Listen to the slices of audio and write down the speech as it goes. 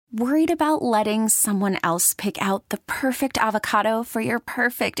Worried about letting someone else pick out the perfect avocado for your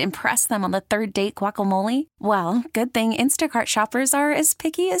perfect impress them on the third date guacamole? Well, good thing Instacart shoppers are as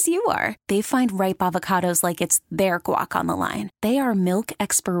picky as you are. They find ripe avocados like it's their guac on the line. They are milk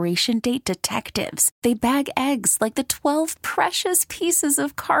expiration date detectives. They bag eggs like the 12 precious pieces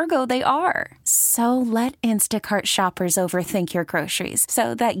of cargo they are. So let Instacart shoppers overthink your groceries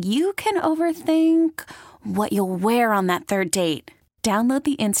so that you can overthink what you'll wear on that third date. Download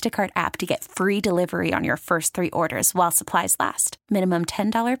the Instacart app to get free delivery on your first 3 orders while supplies last. Minimum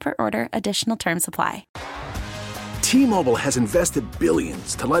 $10 per order. Additional terms apply. T-Mobile has invested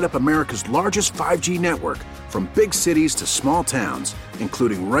billions to light up America's largest 5G network, from big cities to small towns,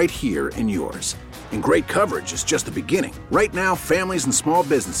 including right here in yours. And great coverage is just the beginning. Right now, families and small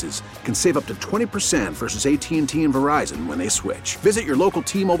businesses can save up to 20% versus AT&T and Verizon when they switch. Visit your local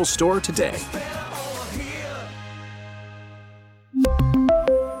T-Mobile store today.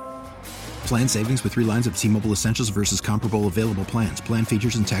 Plan savings with 3 lines of T-Mobile Essentials versus comparable available plans. Plan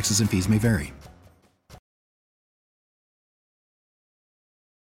features and taxes and fees may vary.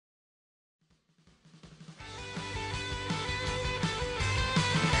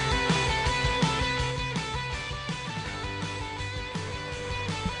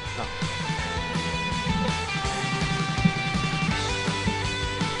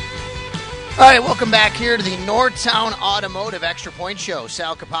 All right, welcome back here to the Northtown Automotive Extra Point Show.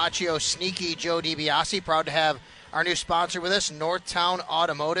 Sal Capaccio, Sneaky Joe DiBiase, proud to have our new sponsor with us, Northtown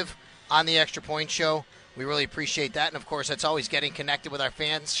Automotive, on the Extra Point Show. We really appreciate that, and of course, that's always getting connected with our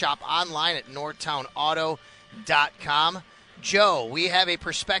fans. Shop online at northtownauto.com. Joe, we have a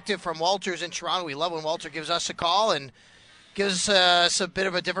perspective from Walters in Toronto. We love when Walter gives us a call and gives us a bit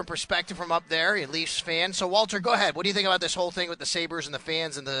of a different perspective from up there, a Leafs fan. So, Walter, go ahead. What do you think about this whole thing with the Sabres and the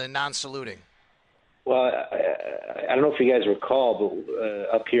fans and the non-saluting? Well, I don't know if you guys recall, but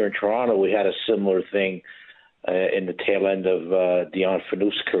up here in Toronto, we had a similar thing in the tail end of Dion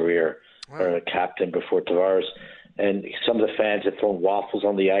Phaneuf's career, or captain before Tavares. And some of the fans had thrown waffles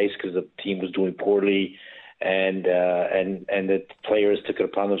on the ice because the team was doing poorly, and the players took it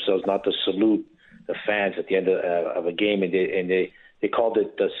upon themselves not to salute the fans at the end of a game, and they called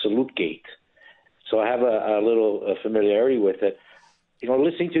it the Salute Gate. So I have a little familiarity with it. You know,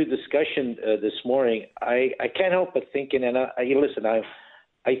 listening to the discussion this morning, I can't help but thinking, and I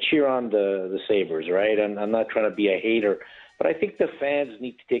cheer on the Sabres, right? I'm not trying to be a hater, but I think the fans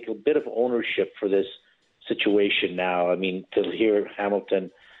need to take a bit of ownership for this situation now. I mean, to hear Hamilton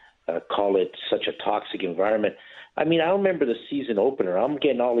call it such a toxic environment. I mean, I remember the season opener. I'm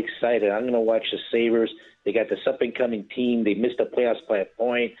getting all excited. I'm going to watch the Sabres. They got this up-and-coming team. They missed the playoffs by a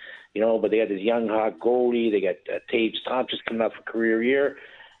point. You know, but they got this young, hot goalie. They got Tage Thompson coming off a career year.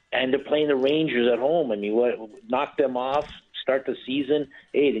 And they're playing the Rangers at home. I mean, knock them off, start the season.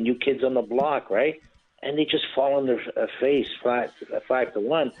 Hey, the new kids on the block, right? And they just fall on their face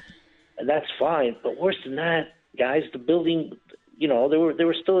 5-1. And that's fine. But worse than that, guys, the building, you know, there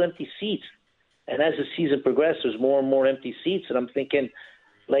were still empty seats. And as the season progressed, there's more and more empty seats. And I'm thinking,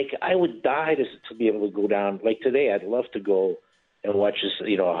 like, I would die to be able to go down. Like today, I'd love to go and watch this,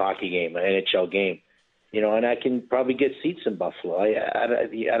 you know, a hockey game, an NHL game, you know, and I can probably get seats in Buffalo. I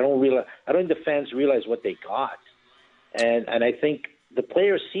don't think the fans realize what they got, and I think the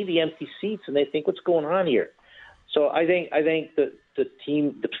players see the empty seats and they think, what's going on here? So I think the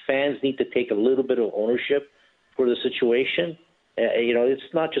fans need to take a little bit of ownership for the situation. You know,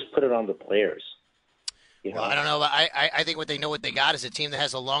 it's not just put it on the players. You know? Well, I don't know. I think what they got is a team that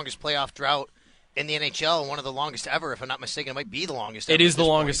has the longest playoff drought in the NHL, and one of the longest ever. If I'm not mistaken, it might be the longest ever. It is the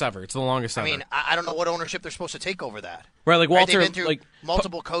longest ever. It's the longest ever. I mean, I don't know what ownership they're supposed to take over that. Right, like Walter, they've been through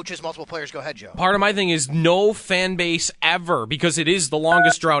multiple coaches, multiple players. Go ahead, Joe. Part of my thing is no fan base ever, because it is the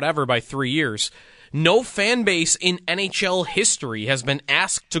longest drought ever by 3 years. No fan base in NHL history has been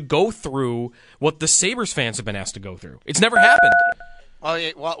asked to go through what the Sabres fans have been asked to go through. It's never happened. Oh,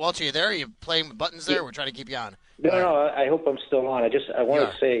 yeah, Walter, you there? Are you playing with buttons there? We're trying to keep you on. No, I hope I'm still on.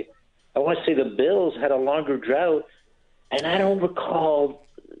 I want to say the Bills had a longer drought, and I don't recall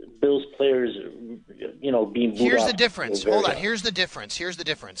Bills players, you know, being booed Here's off. the difference. Hold on. Here's the difference.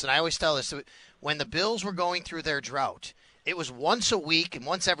 And I always tell this. When the Bills were going through their drought, it was once a week and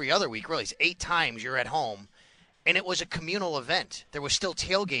once every other week, really. It's 8 times you're at home, and it was a communal event. There was still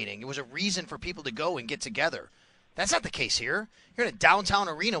tailgating. It was a reason for people to go and get together. That's not the case here. You're in a downtown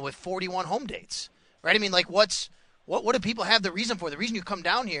arena with 41 home dates, right? I mean, like, what do people have the reason for? The reason you come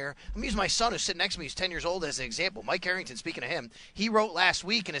down here, let me use my son who's sitting next to me, who's 10 years old, as an example. Mike Harrington, speaking of him, he wrote last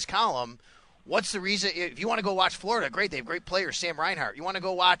week in his column, what's the reason? If you want to go watch Florida, great, they have great players, Sam Reinhart. You want to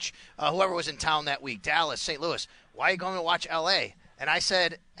go watch whoever was in town that week, Dallas, St. Louis. Why are you going to watch L.A.? And I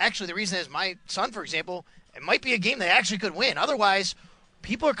said, actually, the reason is my son, for example, it might be a game they actually could win. Otherwise,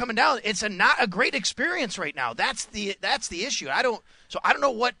 people are coming down. It's not a great experience right now. That's the issue. I don't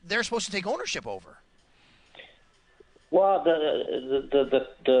know what they're supposed to take ownership over. Well, the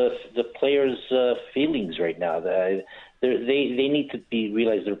players' feelings right now, they need to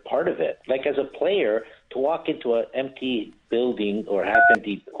realize they're part of it. Like as a player, to walk into an empty building or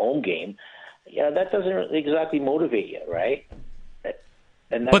half-empty home game, that doesn't exactly motivate you, right?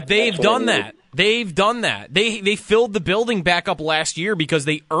 But they've done that. They've done that. They filled the building back up last year because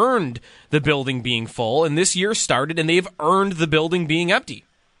they earned the building being full, and this year started, and they've earned the building being empty.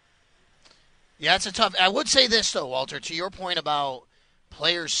 Yeah, it's a tough. I would say this though, Walter, to your point about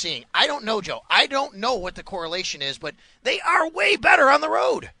players seeing. I don't know, Joe. I don't know what the correlation is, but they are way better on the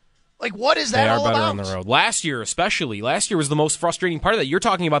road. Like, what is that all about? They are better on the road. Last year, especially. Last year was the most frustrating part of that. You're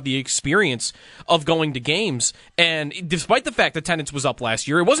talking about the experience of going to games, and despite the fact attendance was up last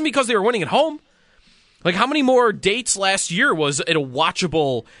year, it wasn't because they were winning at home. Like, how many more dates last year was it a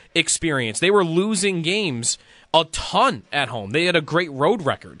watchable experience? They were losing games a ton at home. They had a great road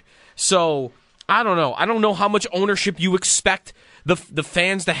record. So, I don't know. I don't know how much ownership you expect the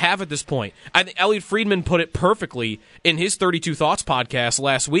fans to have at this point. I think Elliot Friedman put it perfectly in his 32 Thoughts podcast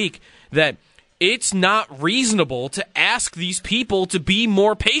last week that it's not reasonable to ask these people to be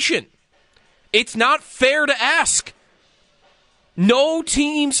more patient. It's not fair to ask. No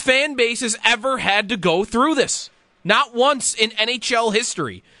team's fan base has ever had to go through this. Not once in NHL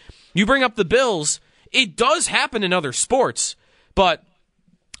history. You bring up the Bills, it does happen in other sports, but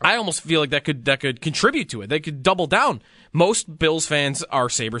I almost feel like that could contribute to it. They could double down. Most Bills fans are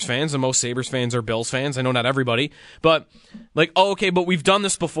Sabres fans, and most Sabres fans are Bills fans. I know not everybody, but like, oh, okay, but we've done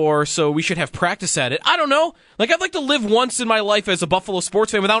this before, so we should have practice at it. I don't know. Like, I'd like to live once in my life as a Buffalo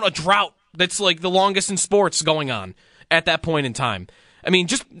sports fan without a drought that's like the longest in sports going on at that point in time. I mean,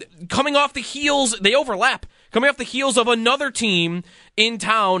 just coming off the heels, they overlap. Coming off the heels of another team in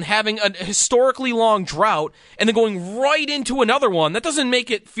town having a historically long drought and then going right into another one, that doesn't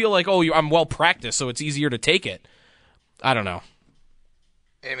make it feel like, oh, I'm well practiced, so it's easier to take it. I don't know.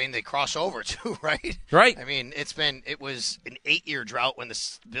 I mean, they cross over too, right? Right. I mean, it was an 8-year drought when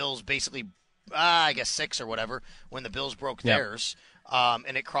the Bills basically, I guess 6 or whatever, when the Bills broke theirs,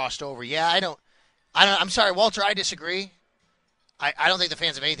 and it crossed over. Yeah, I'm sorry, Walter, I disagree. I don't think the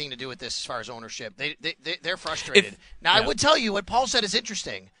fans have anything to do with this as far as ownership. They're frustrated. I would tell you what Paul said is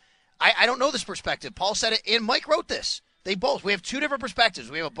interesting. I don't know this perspective. Paul said it, and Mike wrote this. We have two different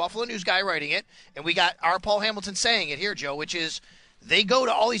perspectives. We have a Buffalo News guy writing it, and we got our Paul Hamilton saying it here, Joe, which is they go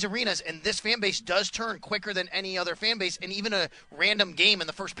to all these arenas, and this fan base does turn quicker than any other fan base, and even a random game in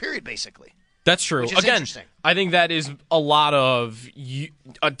the first period, basically. That's true. Again, I think that is a lot of a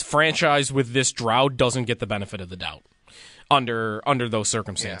franchise with this drought doesn't get the benefit of the doubt under those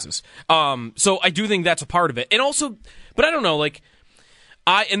circumstances. Yeah. So I do think that's a part of it. And also, but I don't know, like,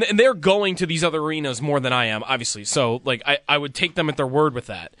 and they're going to these other arenas more than I am, obviously. So, like, I would take them at their word with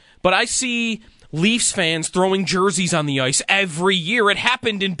that. But I see Leafs fans throwing jerseys on the ice every year. It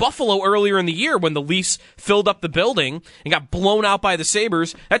happened in Buffalo earlier in the year when the Leafs filled up the building and got blown out by the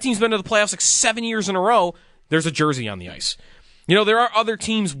Sabres. That team's been to the playoffs like 7 years in a row. There's a jersey on the ice. You know, there are other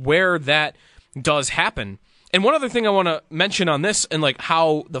teams where that does happen. And one other thing I want to mention on this and like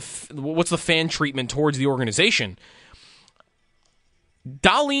how what's the fan treatment towards the organization.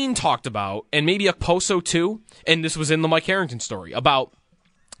 Darlene talked about, and maybe Okposo too, and this was in the Mike Harrington story, about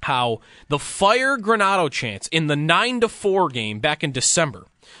how the Fire Granato chants in the 9-4 game back in December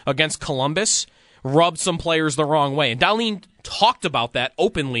against Columbus rubbed some players the wrong way. And Darlene talked about that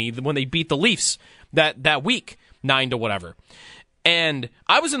openly when they beat the Leafs that week, 9-whatever. And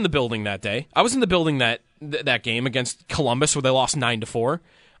I was in the building that day. I was in the building that game against Columbus where they lost 9-4.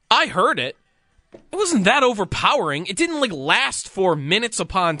 I heard it. It wasn't that overpowering. It didn't like last for minutes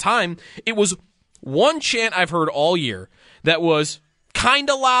upon time. It was one chant I've heard all year that was kind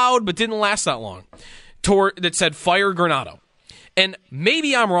of loud but didn't last that long. That said Fire Granato. And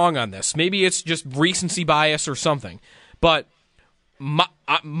maybe I'm wrong on this. Maybe it's just recency bias or something. But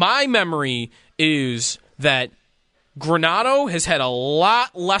my memory is that Granato has had a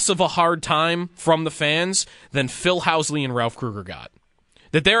lot less of a hard time from the fans than Phil Housley and Ralph Kruger got.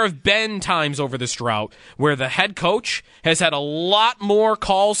 That there have been times over this drought where the head coach has had a lot more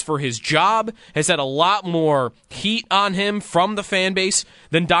calls for his job, has had a lot more heat on him from the fan base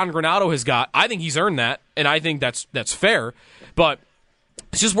than Don Granato has got. I think he's earned that, and I think that's fair. But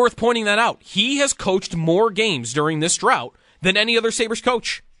it's just worth pointing that out. He has coached more games during this drought than any other Sabres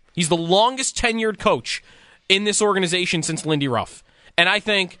coach. He's the longest tenured coach in this organization since Lindy Ruff. And I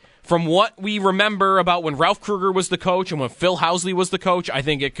think from what we remember about when Ralph Kruger was the coach and when Phil Housley was the coach, I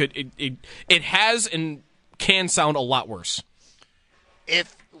think it has and can sound a lot worse.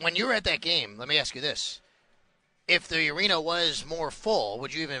 When you were at that game, let me ask you this. If the arena was more full,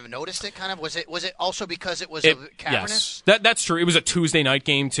 would you even have noticed it? Kind of was it also because it was cavernous? Yes, that's true. It was a Tuesday night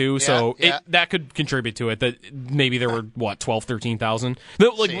game too, so that could contribute to it. That maybe there were 12, 13,000.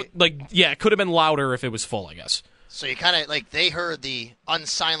 It could have been louder if it was full, I guess. So you kind of they heard the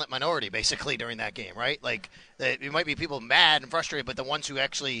unsilent minority basically during that game, right? It might be people mad and frustrated, but the ones who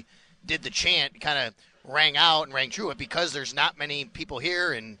actually did the chant kind of rang out and rang true. Because there's not many people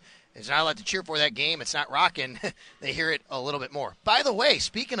here and there's not a lot to cheer for that game. It's not rocking. They hear it a little bit more. By the way,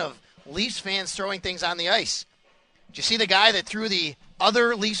 speaking of Leafs fans throwing things on the ice, did you see the guy that threw the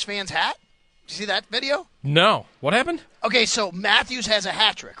other Leafs fan's hat? Did you see that video? No. What happened? Okay, so Matthews has a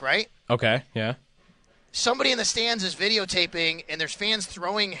hat trick, right? Okay, yeah. Somebody in the stands is videotaping, and there's fans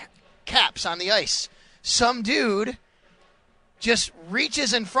throwing caps on the ice. Some dude just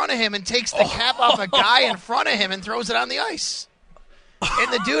reaches in front of him and takes the cap off a guy in front of him and throws it on the ice.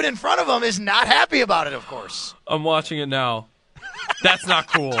 And the dude in front of him is not happy about it, of course. I'm watching it now. That's not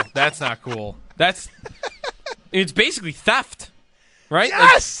cool. That's not cool. It's basically theft, right?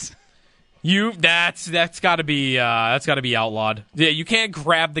 Yes. That's got to be outlawed. Yeah, you can't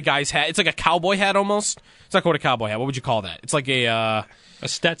grab the guy's hat. It's like a cowboy hat almost. It's not quite a cowboy hat. What would you call that? It's like a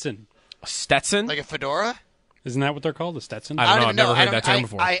Stetson. A Stetson? Like a fedora? Isn't that what they're called? A Stetson? I don't know. I've never heard that term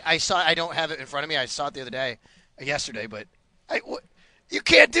before. I saw. I don't have it in front of me. I saw it the other day, yesterday, but you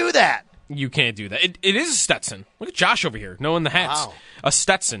can't do that. You can't do that. It is a Stetson. Look at Josh over here, knowing the hats. Wow. A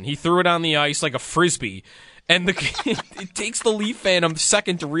Stetson. He threw it on the ice like a Frisbee. And it takes the Leaf fan a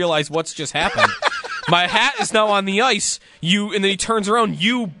second to realize what's just happened. My hat is now on the ice. And then he turns around.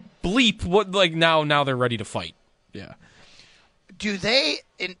 You bleep. What? Now they're ready to fight. Yeah. Do they?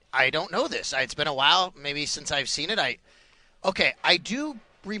 I don't know this. It's been a while, maybe since I've seen it. I do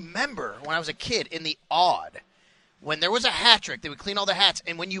remember when I was a kid in the Odd, when there was a hat trick, they would clean all the hats,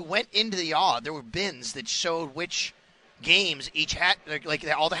 and when you went into the Odd, there were bins that showed which games each hat, like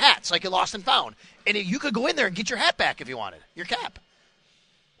all the hats, like you lost and found, and you could go in there and get your hat back if you wanted, your cap.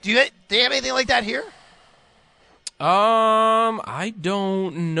 Do they have anything like that here? I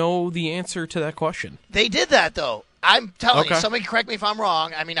don't know the answer to that question. They did that though. I'm telling you, somebody correct me if I'm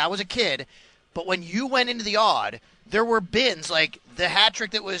wrong. I mean, I was a kid, but when you went into the Odd, there were bins like the hat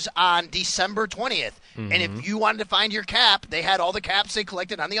trick that was on December 20th, and if you wanted to find your cap, they had all the caps they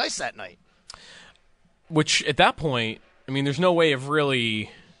collected on the ice that night. Which at that point, I mean, there's no way of really.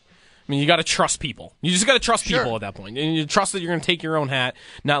 I mean, you got to trust people. You just got to trust people at that point, and you trust that you're going to take your own hat.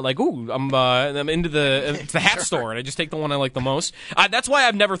 Not like, ooh, I'm into the hat store, and I just take the one I like the most. That's why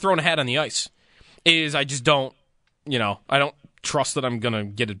I've never thrown a hat on the ice. Is I just don't, I don't trust that I'm going to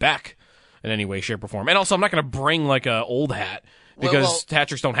get it back in any way, shape, or form. And also, I'm not going to bring like a old hat because hat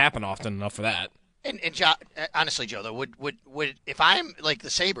tricks don't happen often enough for that. And honestly, Joe, though, would if I'm like the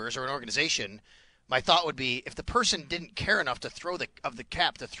Sabres or an organization, my thought would be if the person didn't care enough to throw the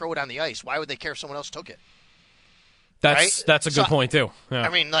cap to throw it on the ice, why would they care if someone else took it? That's a good point too. Yeah. I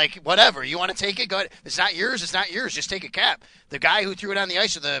mean, like whatever you want to take it, go ahead. If it's not yours. It's not yours. Just take a cap. The guy who threw it on the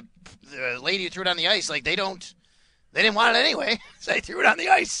ice or the lady who threw it on the ice, like they didn't want it anyway, so they threw it on the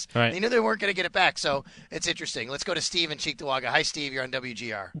ice. Right. They knew they weren't going to get it back, so it's interesting. Let's go to Steve in Cheektowaga. Hi, Steve. You're on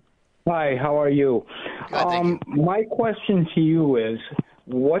WGR. Hi, how are you? Good, thank you. My question to you is,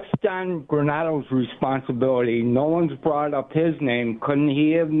 what's Don Granato's responsibility? No one's brought up his name. Couldn't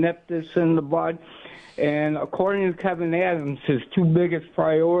he have nipped this in the bud? And according to Kevin Adams, his two biggest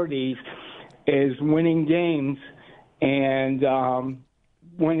priorities is winning games and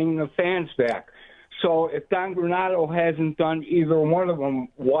winning the fans back. So if Don Granato hasn't done either one of them,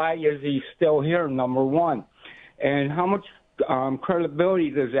 why is he still here, number one? And how much credibility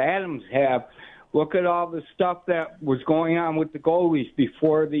does Adams have? Look at all the stuff that was going on with the goalies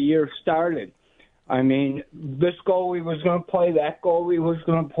before the year started. I mean, this goalie was going to play, that goalie was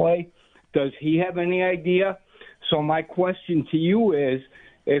going to play. Does he have any idea? So my question to you is,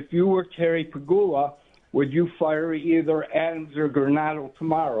 if you were Terry Pegula, would you fire either Adams or Granato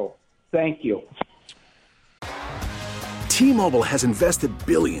tomorrow? Thank you. T-Mobile has invested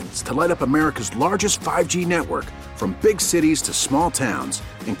billions to light up America's largest 5G network, from big cities to small towns,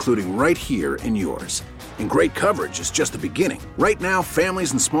 including right here in yours. And great coverage is just the beginning. Right now,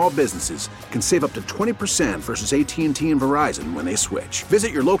 families and small businesses can save up to 20% versus AT&T and Verizon when they switch.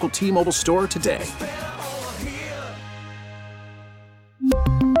 Visit your local T-Mobile store today.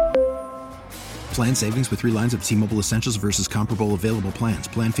 Plan savings with 3 lines of T-Mobile Essentials versus comparable available plans.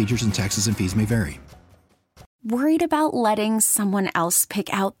 Plan features and taxes and fees may vary. Worried about letting someone else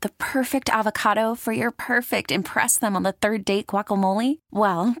pick out the perfect avocado for your perfect impress them on the third date guacamole?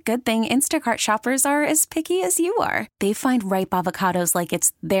 Well, good thing Instacart shoppers are as picky as you are. They find ripe avocados like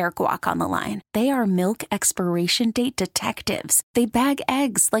it's their guac on the line. They are milk expiration date detectives. They bag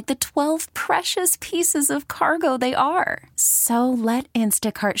eggs like the 12 precious pieces of cargo they are. So let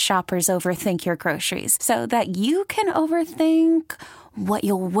Instacart shoppers overthink your groceries so that you can overthink what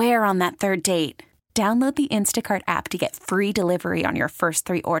you'll wear on that third date. Download the Instacart app to get free delivery on your first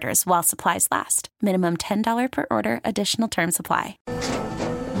 3 orders while supplies last. Minimum $10 per order. Additional terms apply.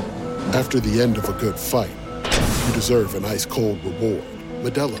 After the end of a good fight, you deserve an ice-cold reward.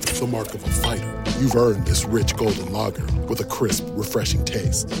 Modelo is the mark of a fighter. You've earned this rich golden lager with a crisp, refreshing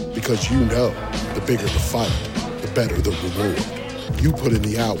taste. Because you know, the bigger the fight, the better the reward. You put in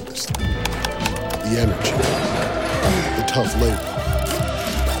the hours, the energy, the tough labor.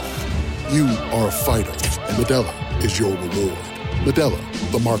 You are a fighter, and Modelo is your reward.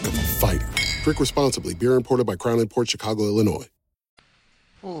 Modelo, the mark of a fighter. Drink responsibly. Beer imported by Crown Imports, Chicago, Illinois.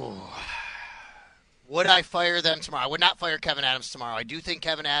 Ooh. Would I fire them tomorrow? I would not fire Kevin Adams tomorrow. I do think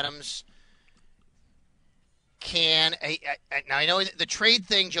Kevin Adams can. Now, I know the trade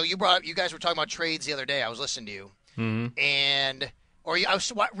thing, Joe, you brought up, you guys were talking about trades the other day. I was listening to you. Mm-hmm. I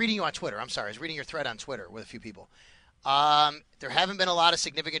was reading you on Twitter. I'm sorry. I was reading your thread on Twitter with a few people. There haven't been a lot of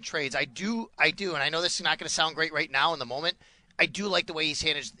significant trades. I do, and I know this is not going to sound great right now in the moment. I do like the way he's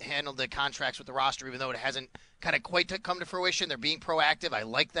handled the contracts with the roster, even though it hasn't kind of quite come to fruition. They're being proactive. I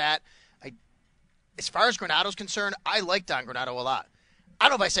like that. As far as Granato's concerned, I like Don Granato a lot. I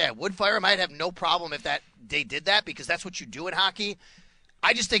don't know if I say I would fire him. I'd have no problem if they did that because that's what you do in hockey.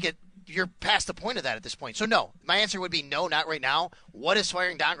 I just think you're past the point of that at this point. So, no. My answer would be no, not right now. What is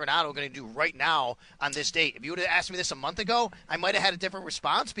firing Don Granato going to do right now on this date? If you would have asked me this a month ago, I might have had a different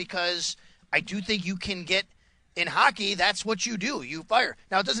response because I do think you can get in hockey, that's what you do. You fire.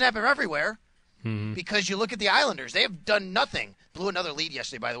 Now, it doesn't happen everywhere because you look at the Islanders. They have done nothing. Blew another lead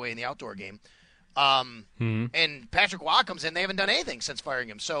yesterday, by the way, in the outdoor game. And Patrick Waugh comes in. They haven't done anything since firing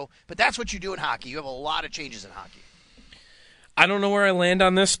him. But that's what you do in hockey. You have a lot of changes in hockey. I don't know where I land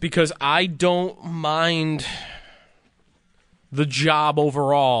on this because I don't mind the job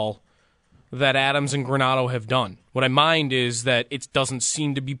overall that Adams and Granato have done. What I mind is that it doesn't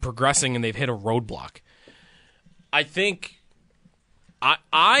seem to be progressing and they've hit a roadblock. I think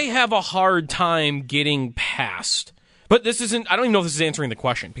I have a hard time getting past, but this isn't, I don't even know if this is answering the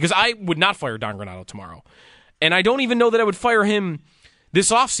question because I would not fire Don Granato tomorrow. And I don't even know that I would fire him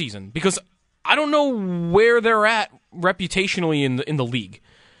this offseason because I don't know where they're at reputationally in the league.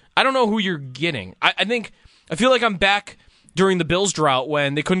 I don't know who you're getting. I feel like I'm back during the Bills drought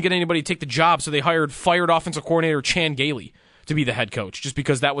when they couldn't get anybody to take the job, so they hired fired offensive coordinator Chan Gailey to be the head coach just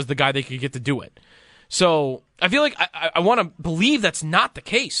because that was the guy they could get to do it. So I feel like I want to believe that's not the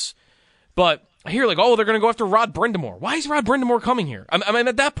case. But I hear like, oh, they're going to go after Rod Brindamore. Why is Rod Brindamore coming here? I'm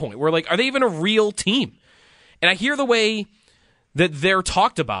at that point where like, are they even a real team? And I hear the way that they're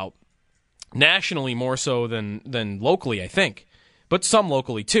talked about nationally more so than locally, I think, but some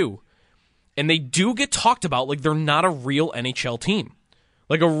locally too. And they do get talked about like they're not a real NHL team.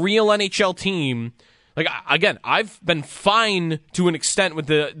 Like a real NHL team. Like, again, I've been fine to an extent with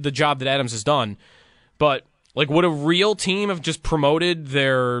the job that Adams has done, but like would a real team have just promoted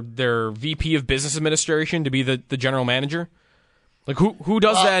their VP of business administration to be the general manager? Like who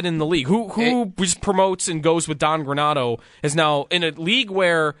does that in the league? Who just promotes and goes with Don Granato is now in a league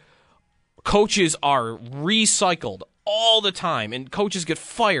where coaches are recycled all the time, and coaches get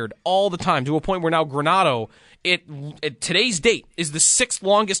fired all the time to a point where now Granato, at today's date, is the 6th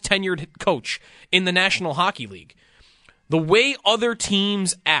longest tenured coach in the National Hockey League. The way other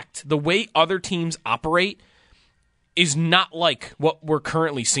teams act, the way other teams operate, is not like what we're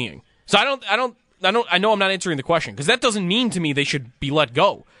currently seeing. So I know I'm not answering the question because that doesn't mean to me they should be let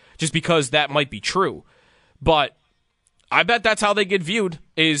go just because that might be true, but I bet that's how they get viewed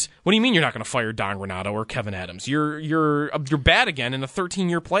is, what do you mean you're not going to fire Don Granato or Kevin Adams? You're bad again in a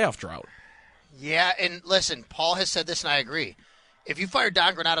 13-year playoff drought. Yeah, and listen, Paul has said this, and I agree. If you fire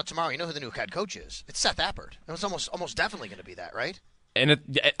Don Granato tomorrow, you know who the new head coach is. It's Seth Appert. It's almost definitely going to be that, right? And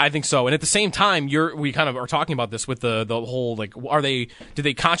I think so. And at the same time, we kind of are talking about this with the whole, like, do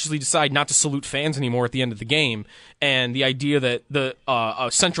they consciously decide not to salute fans anymore at the end of the game? And the idea that a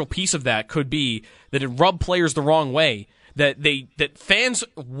central piece of that could be that it rubbed players the wrong way. That fans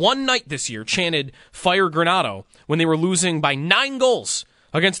one night this year chanted "Fire Granato" when they were losing by 9 goals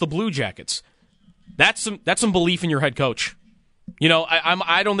against the Blue Jackets. That's some belief in your head coach. You know,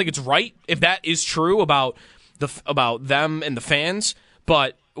 I don't think it's right if that is true about them and the fans.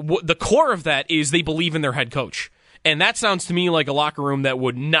 But the core of that is they believe in their head coach. And that sounds to me like a locker room that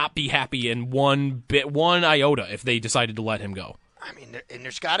would not be happy in one iota if they decided to let him go. I mean, and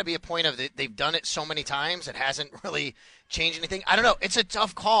there's got to be a point of they've done it so many times, it hasn't really changed anything. I don't know. It's a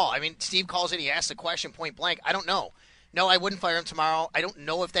tough call. I mean, Steve calls it, he asks the question point blank. I don't know. No, I wouldn't fire him tomorrow. I don't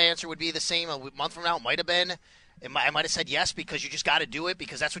know if the answer would be the same a month from now. It might have been. I might have said yes because you just got to do it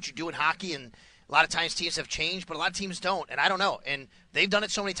because that's what you do in hockey, and a lot of times teams have changed, but a lot of teams don't, and I don't know. And they've done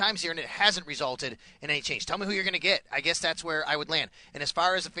it so many times here, and it hasn't resulted in any change. Tell me who you're going to get. I guess that's where I would land. And as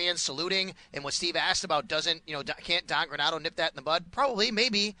far as the fans saluting and what Steve asked about, can't Don Granato nip that in the bud? Probably,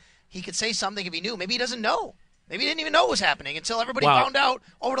 maybe. He could say something if he knew. Maybe he doesn't know. Maybe he didn't even know what was happening until everybody found out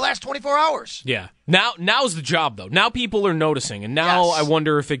over the last 24 hours. Yeah. Now's the job, though. Now people are noticing, and now I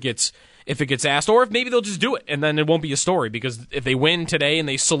wonder if it gets asked, or if maybe they'll just do it, and then it won't be a story, because if they win today and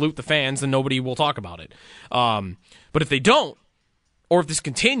they salute the fans, then nobody will talk about it. But if they don't, or if this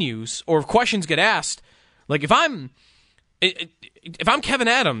continues, or if questions get asked, like if I'm Kevin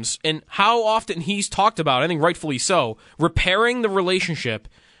Adams, and how often he's talked about, I think rightfully so, repairing the relationship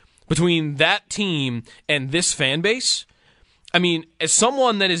between that team and this fan base, I mean, as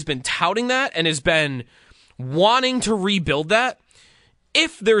someone that has been touting that and has been wanting to rebuild that,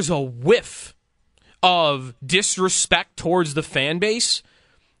 if there's a whiff of disrespect towards the fan base,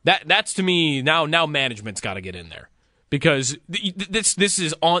 that's to me now management's got to get in there, because this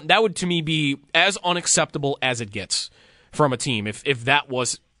is on. That would to me be as unacceptable as it gets from a team if that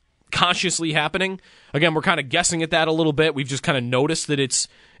was consciously happening. Again, we're kind of guessing at that a little bit. We've just kind of noticed that it's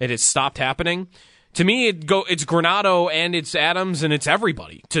stopped happening. To me, it's Granato and it's Adams and it's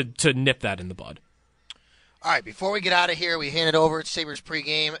everybody to nip that in the bud. All right, before we get out of here, we hand it over to Sabres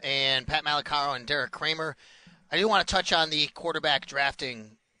pregame and Pat Malacaro and Derek Kramer. I do want to touch on the quarterback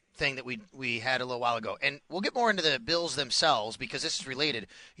drafting thing that we had a little while ago. And we'll get more into the Bills themselves because this is related.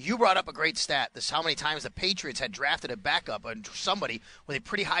 You brought up a great stat. This is how many times the Patriots had drafted a backup, somebody with a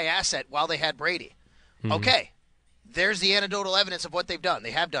pretty high asset while they had Brady. Mm-hmm. Okay, there's the anecdotal evidence of what they've done. They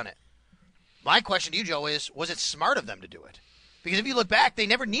have done it. My question to you, Joe, is was it smart of them to do it? Because if you look back, they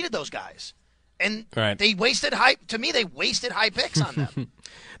never needed those guys. And they wasted high picks on them.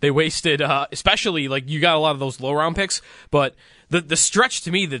 They wasted, especially, like, you got a lot of those low-round picks, but the stretch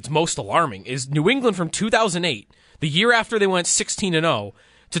to me that's most alarming is New England from 2008, the year after they went 16-0,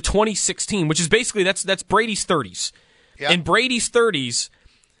 to 2016, which is basically, that's Brady's 30s. Yep. In Brady's 30s,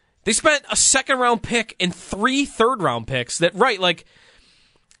 they spent a second-round pick and 3 third-round picks I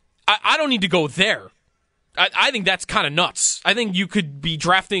don't need to go there. I think that's kind of nuts. I think you could be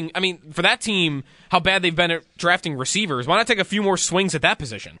drafting, I mean, for that team, how bad they've been at drafting receivers, why not take a few more swings at that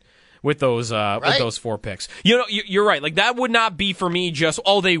position with those 4 picks? You know, you're right. Like, that would not be for me just,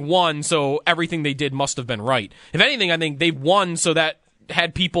 they won, so everything they did must have been right. If anything, I think they won so that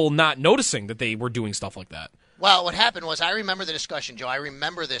had people not noticing that they were doing stuff like that. Well, what happened was, I remember the discussion, Joe. I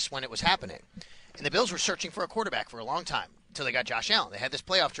remember this when it was happening. And the Bills were searching for a quarterback for a long time. Until they got Josh Allen. They had this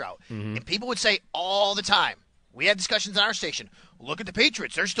playoff drought. Mm-hmm. And people would say all the time, we had discussions on our station, look at the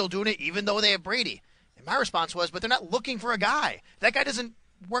Patriots. They're still doing it even though they have Brady. And my response was, but they're not looking for a guy. If that guy doesn't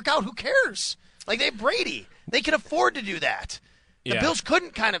work out, who cares? Like, they have Brady. They can afford to do that. The Bills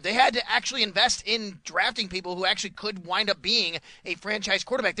couldn't they had to actually invest in drafting people who actually could wind up being a franchise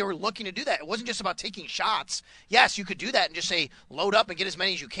quarterback. They were looking to do that. It wasn't just about taking shots. Yes, you could do that and just say, load up and get as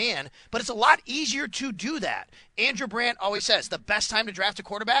many as you can, but it's a lot easier to do that. Andrew Brandt always says the best time to draft a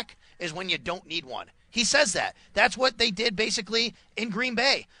quarterback is when you don't need one. He says that. That's what they did basically in Green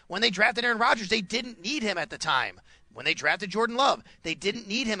Bay. When they drafted Aaron Rodgers, they didn't need him at the time. When they drafted Jordan Love, they didn't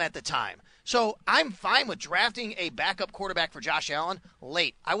need him at the time. So I'm fine with drafting a backup quarterback for Josh Allen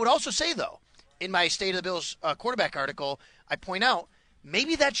late. I would also say, though, in my State of the Bills quarterback article, I point out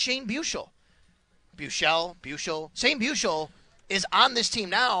maybe that's Shane Buechel. Shane Buechel is on this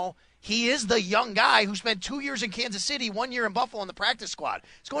team now. He is the young guy who spent 2 years in Kansas City, 1 year in Buffalo on the practice squad.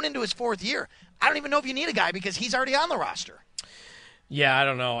 He's going into his 4th year. I don't even know if you need a guy because he's already on the roster. Yeah, I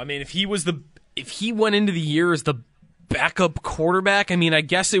don't know. I mean, if he went into the year as the backup quarterback, I mean, I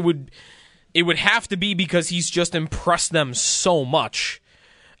guess it would have to be because he's just impressed them so much.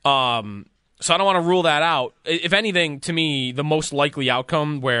 So I don't want to rule that out. If anything, to me, the most likely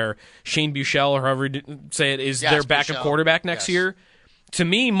outcome where Shane Buechel, or however you say it, is their backup quarterback next year, to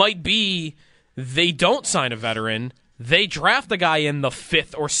me might be they don't sign a veteran. They draft a guy in the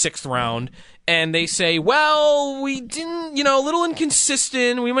 5th or 6th round, and they say, well, we didn't, a little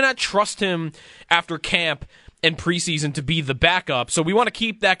inconsistent. We might not trust him after camp. in preseason to be the backup. So we want to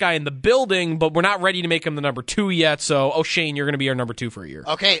keep that guy in the building, but we're not ready to make him the number 2 yet. So, O'Shane, you're going to be our number 2 for a year.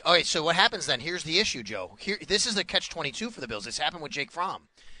 Okay, all right, so what happens then? Here's the issue, Joe. This is the catch-22 for the Bills. This happened with Jake Fromm.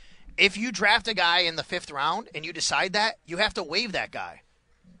 If you draft a guy in the 5th round and you decide that, you have to waive that guy.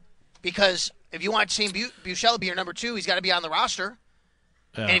 Because if you want Shane Buechele to be your number 2, he's got to be on the roster.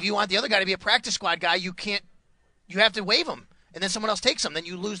 Yeah. And if you want the other guy to be a practice squad guy, you have to waive him. And then someone else takes him, then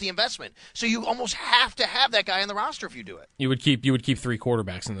you lose the investment. So you almost have to have that guy on the roster if you do it. You would keep 3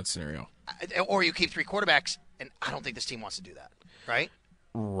 quarterbacks in that scenario. Or you keep 3 quarterbacks, and I don't think this team wants to do that, right?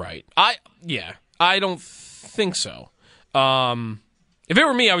 Right. I don't think so. If it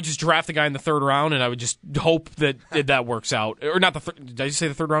were me, I would just draft the guy in the 3rd round, and I would just hope that that works out. Or not did I just say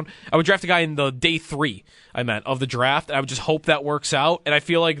the 3rd round? I would draft a guy in the day 3, of the draft, and I would just hope that works out. And I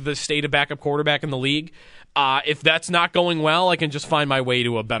feel like the state of backup quarterback in the league, if that's not going well, I can just find my way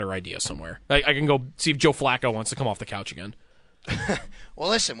to a better idea somewhere. I can go see if Joe Flacco wants to come off the couch again. Well,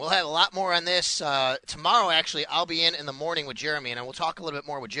 listen, we'll have a lot more on this. Tomorrow, actually, I'll be in the morning with Jeremy, and we'll talk a little bit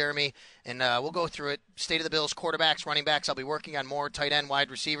more with Jeremy, and we'll go through it. State of the Bills, quarterbacks, running backs. I'll be working on more tight end, wide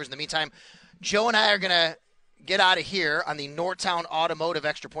receivers. In the meantime, Joe and I are going to get out of here on the Northtown Automotive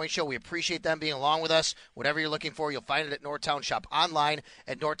Extra Point Show. We appreciate them being along with us. Whatever you're looking for, you'll find it at Northtown. Shop online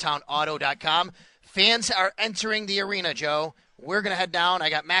at northtownauto.com. Fans are entering the arena, Joe. We're going to head down. I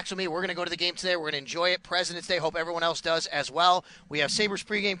got Max with me. We're going to go to the game today. We're going to enjoy it. President's Day. Hope everyone else does as well. We have Sabres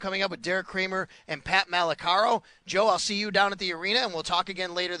pregame coming up with Derek Kramer and Pat Malacaro. Joe, I'll see you down at the arena, and we'll talk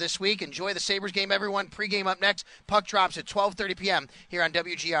again later this week. Enjoy the Sabres game, everyone. Pregame up next. Puck drops at 12:30 p.m. here on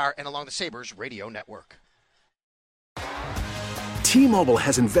WGR and along the Sabres Radio Network. T-Mobile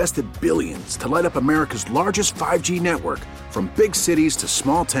has invested billions to light up America's largest 5G network, from big cities to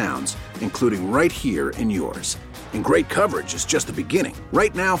small towns, including right here in yours. And great coverage is just the beginning.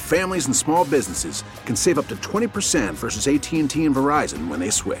 Right now, families and small businesses can save up to 20% versus AT&T and Verizon when they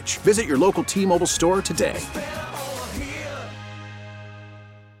switch. Visit your local T-Mobile store today.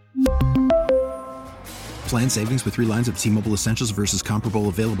 Plan savings with 3 lines of T-Mobile Essentials versus comparable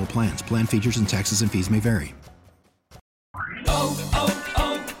available plans. Plan features and taxes and fees may vary.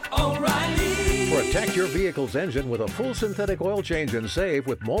 Protect your vehicle's engine with a full synthetic oil change and save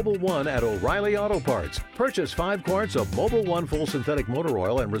with Mobil 1 at O'Reilly Auto Parts. Purchase 5 quarts of Mobil 1 full synthetic motor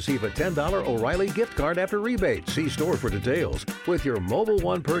oil and receive a $10 O'Reilly gift card after rebate. See store for details. With your Mobil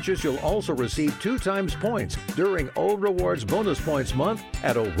 1 purchase, you'll also receive 2 times points during O Rewards Bonus Points Month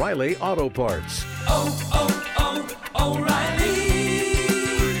at O'Reilly Auto Parts. O'Reilly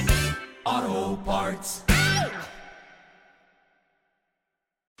Auto Parts.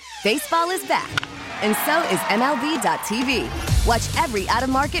 Baseball is back, and so is MLB.tv. Watch every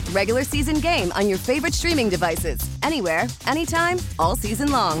out-of-market regular season game on your favorite streaming devices, anywhere, anytime, all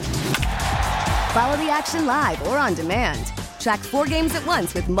season long. Follow the action live or on demand. Track 4 games at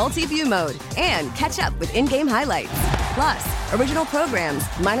once with multi-view mode and catch up with in-game highlights. Plus, original programs,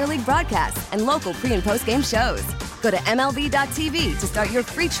 minor league broadcasts, and local pre- and post-game shows. Go to MLB.tv to start your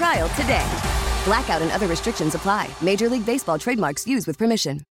free trial today. Blackout and other restrictions apply. Major League Baseball trademarks used with permission.